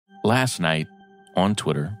last night on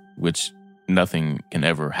Twitter, which nothing can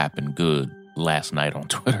ever happen good last night on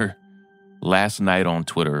Twitter. Last night on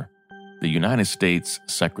Twitter, the United States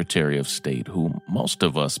Secretary of State, who most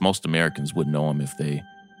Americans would know him if they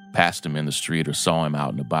passed him in the street or saw him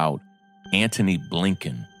out and about, Antony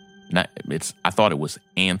Blinken. I thought it was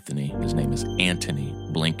Anthony. His name is Antony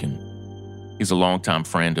Blinken. He's a longtime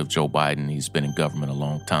friend of Joe Biden. He's been in government a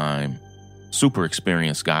long time. Super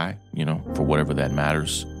experienced guy, for whatever that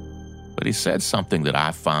matters. But he said something that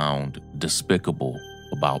I found despicable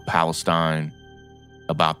about Palestine,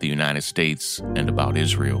 about the United States, and about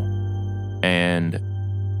Israel. And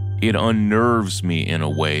it unnerves me in a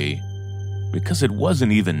way because it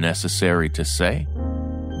wasn't even necessary to say,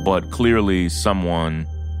 but clearly someone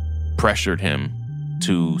pressured him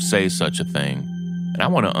to say such a thing. And I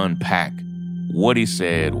want to unpack what he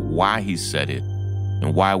said, why he said it,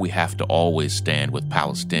 and why we have to always stand with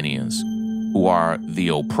Palestinians who are the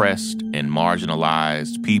oppressed and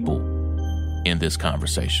marginalized people in this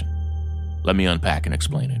conversation. Let me unpack and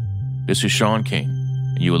explain it. This is Sean King,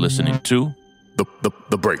 and you are listening to The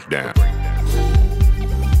Breakdown.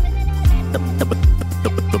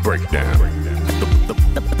 The Breakdown.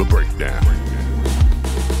 The Breakdown.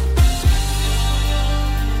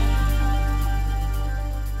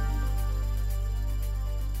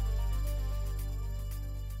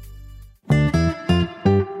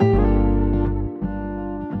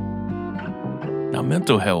 Now,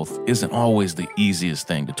 mental health isn't always the easiest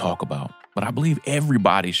thing to talk about, but I believe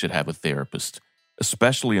everybody should have a therapist,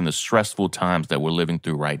 especially in the stressful times that we're living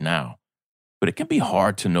through right now. But it can be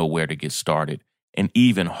hard to know where to get started, and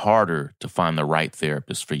even harder to find the right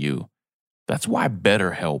therapist for you. That's why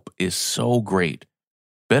BetterHelp is so great.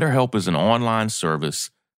 BetterHelp is an online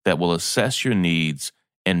service that will assess your needs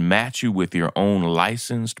and match you with your own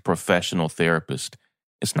licensed professional therapist.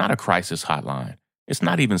 It's not a crisis hotline. It's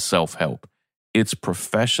not even self-help. It's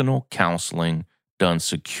professional counseling done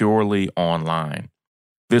securely online.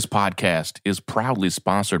 This podcast is proudly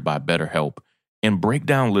sponsored by BetterHelp, and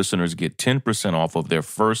Breakdown listeners get 10% off of their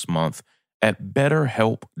first month at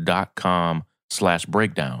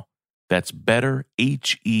betterhelp.com/breakdown. That's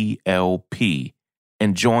BetterHelp,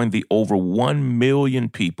 and join the over 1 million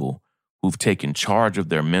people who've taken charge of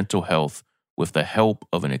their mental health with the help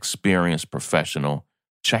of an experienced professional.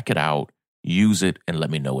 Check it out, use it, and let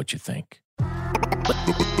me know what you think.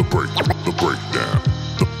 The Breakdown. The Breakdown.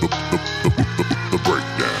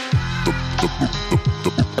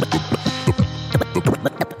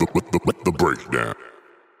 The Breakdown.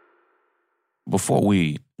 Before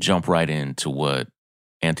we jump right into what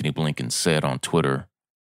Antony Blinken said on Twitter,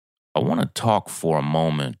 I want to talk for a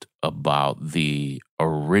moment about the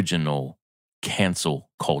original cancel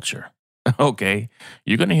culture. Okay?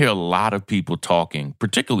 You're going to hear a lot of people talking,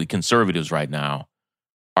 particularly conservatives right now,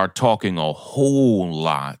 are talking a whole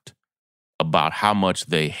lot about how much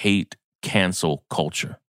they hate cancel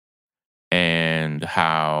culture and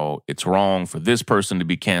how it's wrong for this person to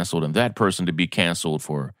be canceled and that person to be canceled,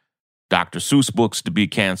 for Dr. Seuss books to be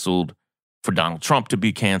canceled, for Donald Trump to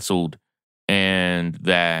be canceled, and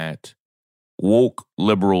that woke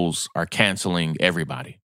liberals are canceling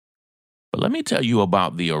everybody. But let me tell you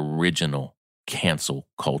about the original cancel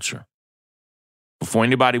culture. Before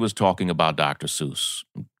anybody was talking about Dr. Seuss,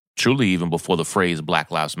 truly even before the phrase Black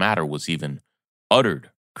Lives Matter was even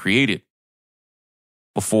uttered, created,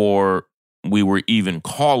 before we were even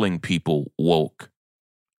calling people woke,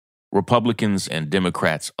 Republicans and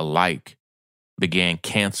Democrats alike began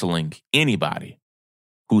canceling anybody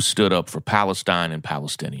who stood up for Palestine and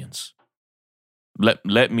Palestinians.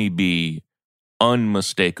 Let me be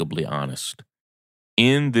unmistakably honest.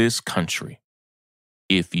 In this country,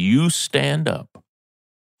 if you stand up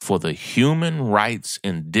for the human rights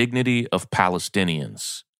and dignity of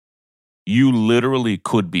Palestinians, you literally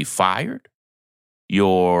could be fired.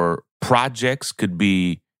 Your projects could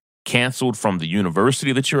be canceled from the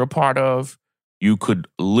university that you're a part of. You could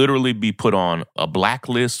literally be put on a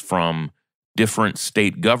blacklist from different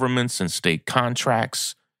state governments and state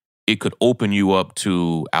contracts. It could open you up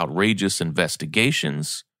to outrageous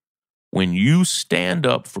investigations. When you stand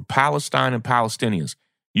up for Palestine and Palestinians,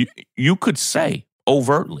 you could say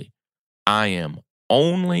overtly, I am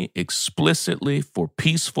only explicitly for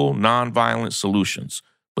peaceful, nonviolent solutions.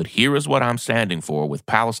 But here is what I'm standing for with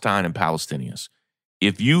Palestine and Palestinians.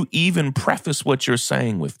 If you even preface what you're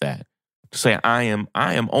saying with that, to say, I am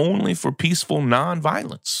only for peaceful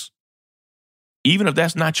nonviolence, even if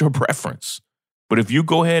that's not your preference. But if you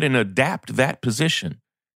go ahead and adapt that position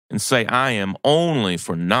and say, I am only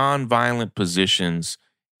for nonviolent positions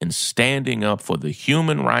and standing up for the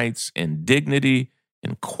human rights and dignity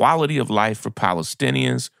and quality of life for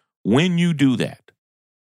Palestinians, when you do that,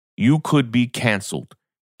 you could be canceled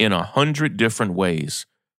in 100 different ways.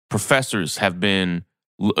 Professors have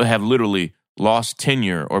literally lost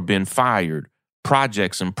tenure or been fired.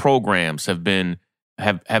 Projects and programs have been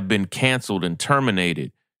canceled and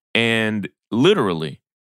terminated. And literally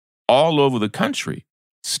all over the country,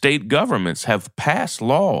 state governments have passed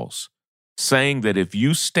laws saying that if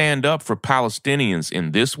you stand up for Palestinians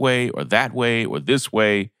in this way or that way or this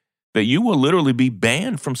way, that you will literally be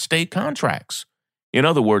banned from state contracts. In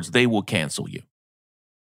other words, they will cancel you.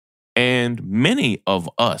 And many of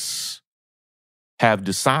us have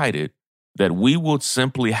decided that we will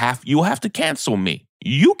simply you'll have to cancel me.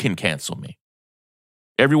 You can cancel me.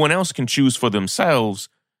 Everyone else can choose for themselves,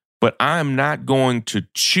 but I'm not going to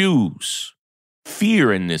choose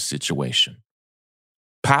fear in this situation.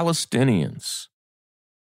 Palestinians,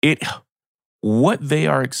 what they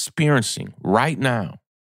are experiencing right now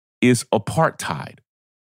is apartheid.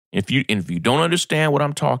 If you don't understand what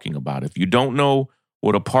I'm talking about, if you don't know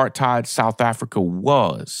what apartheid South Africa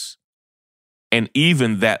was, and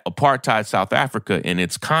even that apartheid South Africa and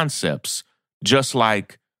its concepts, just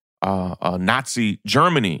like Nazi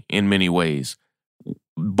Germany in many ways,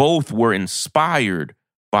 both were inspired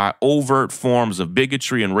by overt forms of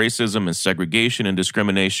bigotry and racism and segregation and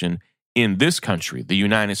discrimination in this country, the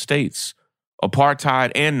United States.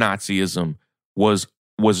 Apartheid and Nazism was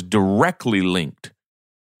directly linked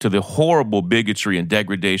to the horrible bigotry and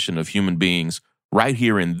degradation of human beings right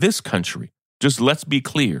here in this country. Just let's be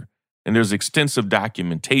clear. And there's extensive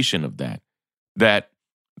documentation of that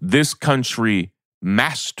this country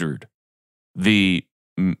mastered the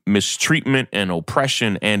mistreatment and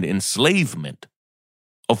oppression and enslavement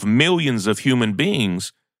of millions of human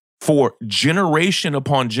beings for generation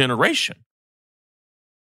upon generation.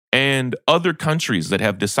 And other countries that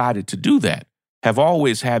have decided to do that have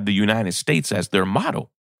always had the United States as their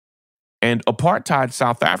model. And apartheid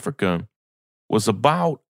South Africa was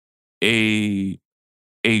about a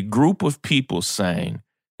group of people saying,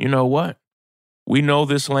 you know what? We know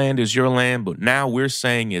this land is your land, but now we're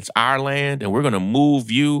saying it's our land, and we're going to move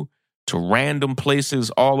you to random places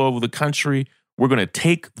all over the country. We're going to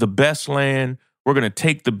take the best land. We're going to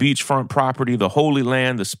take the beachfront property, the Holy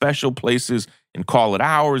Land, the special places, and call it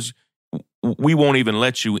ours. We won't even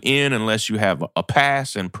let you in unless you have a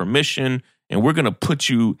pass and permission. And we're going to put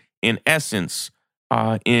you, in essence,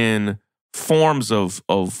 in forms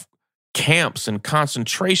of camps and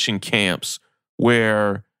concentration camps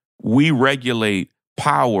where we regulate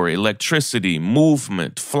power, electricity,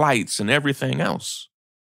 movement, flights, and everything else.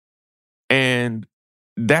 And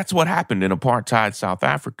that's what happened in apartheid South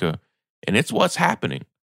Africa. And it's what's happening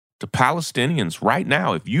to Palestinians right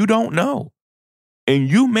now. If you don't know, and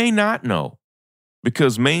you may not know,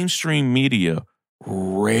 because mainstream media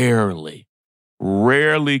rarely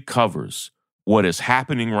covers what is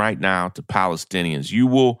happening right now to Palestinians. You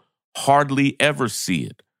will hardly ever see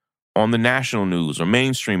it on the national news or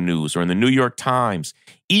mainstream news or in the New York Times,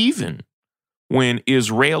 even when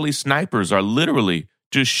Israeli snipers are literally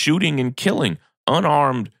just shooting and killing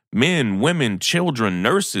unarmed men, women, children,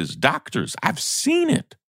 nurses, doctors. I've seen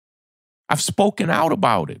it. I've spoken out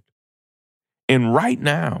about it. And right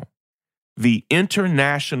now, the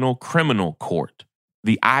International Criminal Court,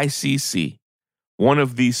 the ICC, one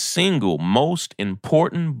of the single most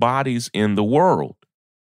important bodies in the world,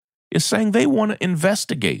 is saying they want to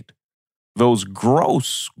investigate those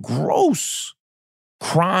gross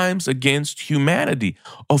crimes against humanity.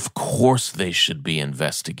 Of course they should be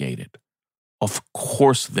investigated. Of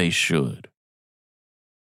course they should.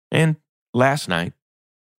 And last night,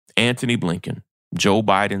 Antony Blinken, Joe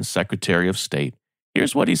Biden's Secretary of State,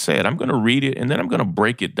 here's what he said. I'm going to read it, and then I'm going to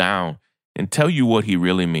break it down and tell you what he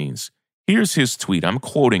really means. Here's his tweet. I'm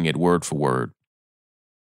quoting it word for word.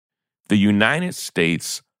 The United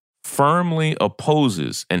States firmly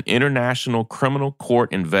opposes an international criminal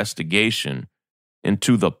court investigation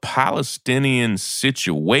into the Palestinian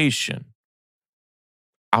situation.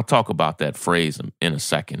 I'll talk about that phrase in a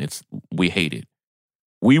second. We hate it.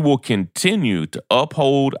 We will continue to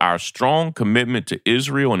uphold our strong commitment to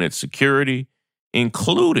Israel and its security,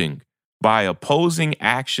 including by opposing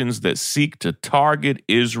actions that seek to target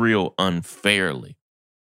Israel unfairly.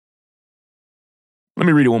 Let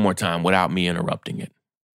me read it one more time without me interrupting it.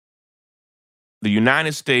 The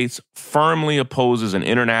United States firmly opposes an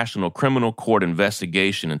international criminal court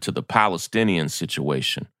investigation into the Palestinian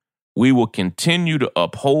situation. We will continue to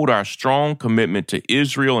uphold our strong commitment to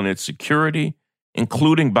Israel and its security,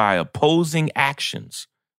 including by opposing actions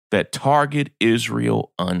that target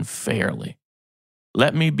Israel unfairly.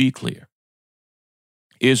 Let me be clear.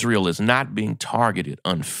 Israel is not being targeted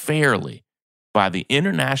unfairly by the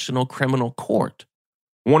International Criminal Court,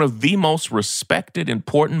 one of the most respected,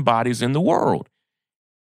 important bodies in the world,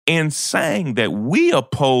 and saying that we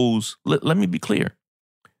oppose, let me be clear.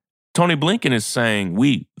 Tony Blinken is saying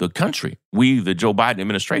we, the country, we, the Joe Biden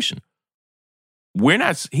administration,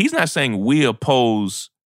 he's not saying we oppose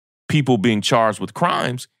people being charged with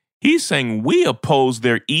crimes. He's saying we oppose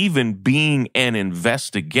there even being an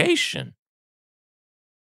investigation.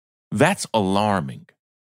 That's alarming.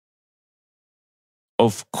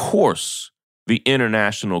 Of course, the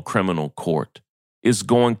International Criminal Court is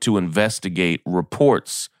going to investigate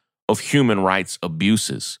reports of human rights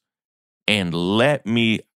abuses. And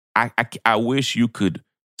I wish you could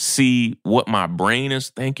see what my brain is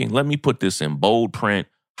thinking. Let me put this in bold print,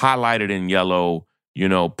 highlight it in yellow,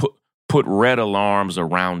 put red alarms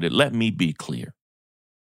around it. Let me be clear.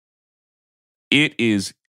 It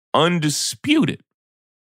is undisputed.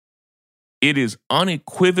 It is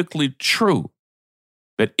unequivocally true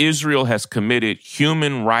that Israel has committed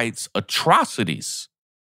human rights atrocities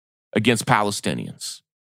against Palestinians.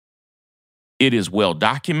 It is well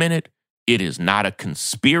documented. It is not a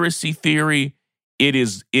conspiracy theory. It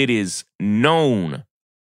is known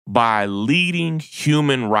by leading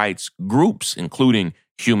human rights groups, including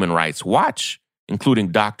Human Rights Watch,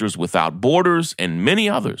 including Doctors Without Borders, and many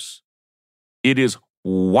others. It is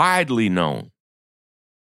widely known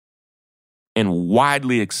and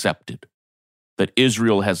widely accepted that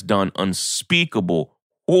Israel has done unspeakable,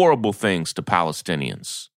 horrible things to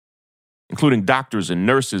Palestinians, including doctors and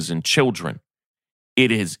nurses and children.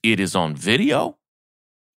 It is on video.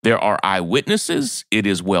 There are eyewitnesses. It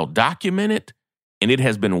is well documented, and it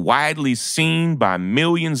has been widely seen by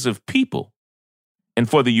millions of people. And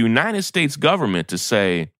for the United States government to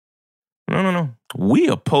say, no, we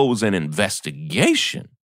oppose an investigation,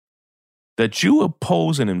 that you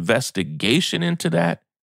oppose an investigation into that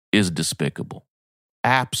is despicable.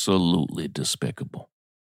 Absolutely despicable.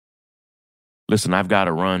 Listen, I've got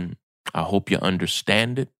to run. I hope you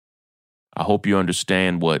understand it. I hope you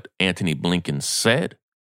understand what Antony Blinken said.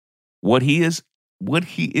 What he is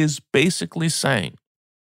basically saying,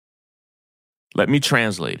 let me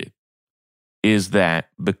translate it, is that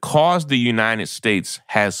because the United States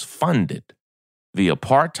has funded the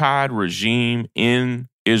apartheid regime in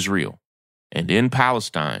Israel and in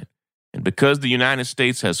Palestine, and because the United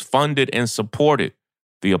States has funded and supported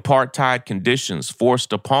the apartheid conditions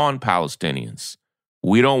forced upon Palestinians,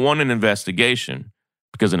 we don't want an investigation,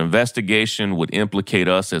 because an investigation would implicate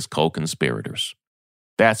us as co-conspirators.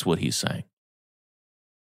 That's what he's saying.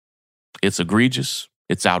 It's egregious.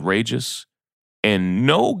 It's outrageous. And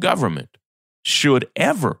no government should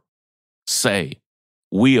ever say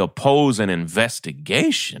we oppose an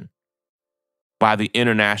investigation by the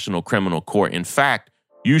International Criminal Court. In fact,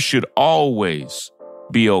 you should always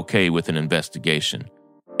be okay with an investigation.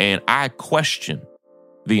 And I question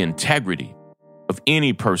the integrity of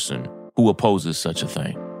any person who opposes such a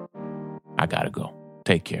thing. I gotta go.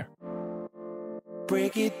 Take care.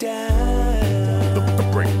 Break it down.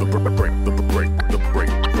 Breakdown.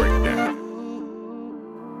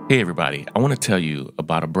 Hey, everybody. I want to tell you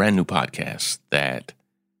about a brand new podcast that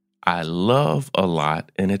I love a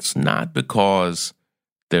lot. And it's not because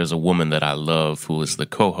there's a woman that I love who is the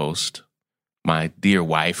co-host, my dear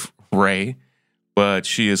wife, Ray, but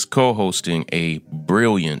she is co-hosting a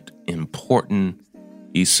brilliant, important,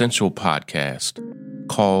 essential podcast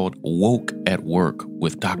called Woke at Work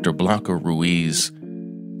with Dr. Blanca Ruiz.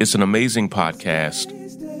 It's an amazing podcast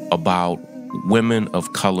about women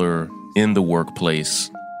of color in the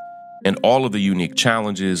workplace and all of the unique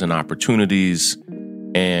challenges and opportunities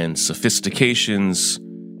and sophistications.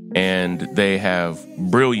 And they have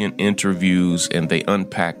brilliant interviews, and they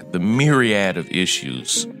unpack the myriad of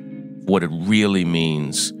issues, what it really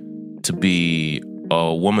means to be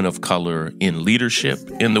a woman of color in leadership,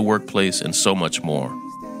 in the workplace, and so much more.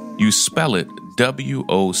 You spell it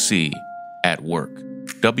WOC at work.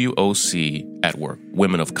 WOC at work.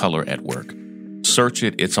 Women of color at work. Search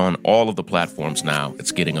it. It's on all of the platforms now.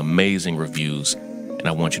 It's getting amazing reviews, and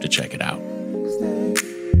I want you to check it out.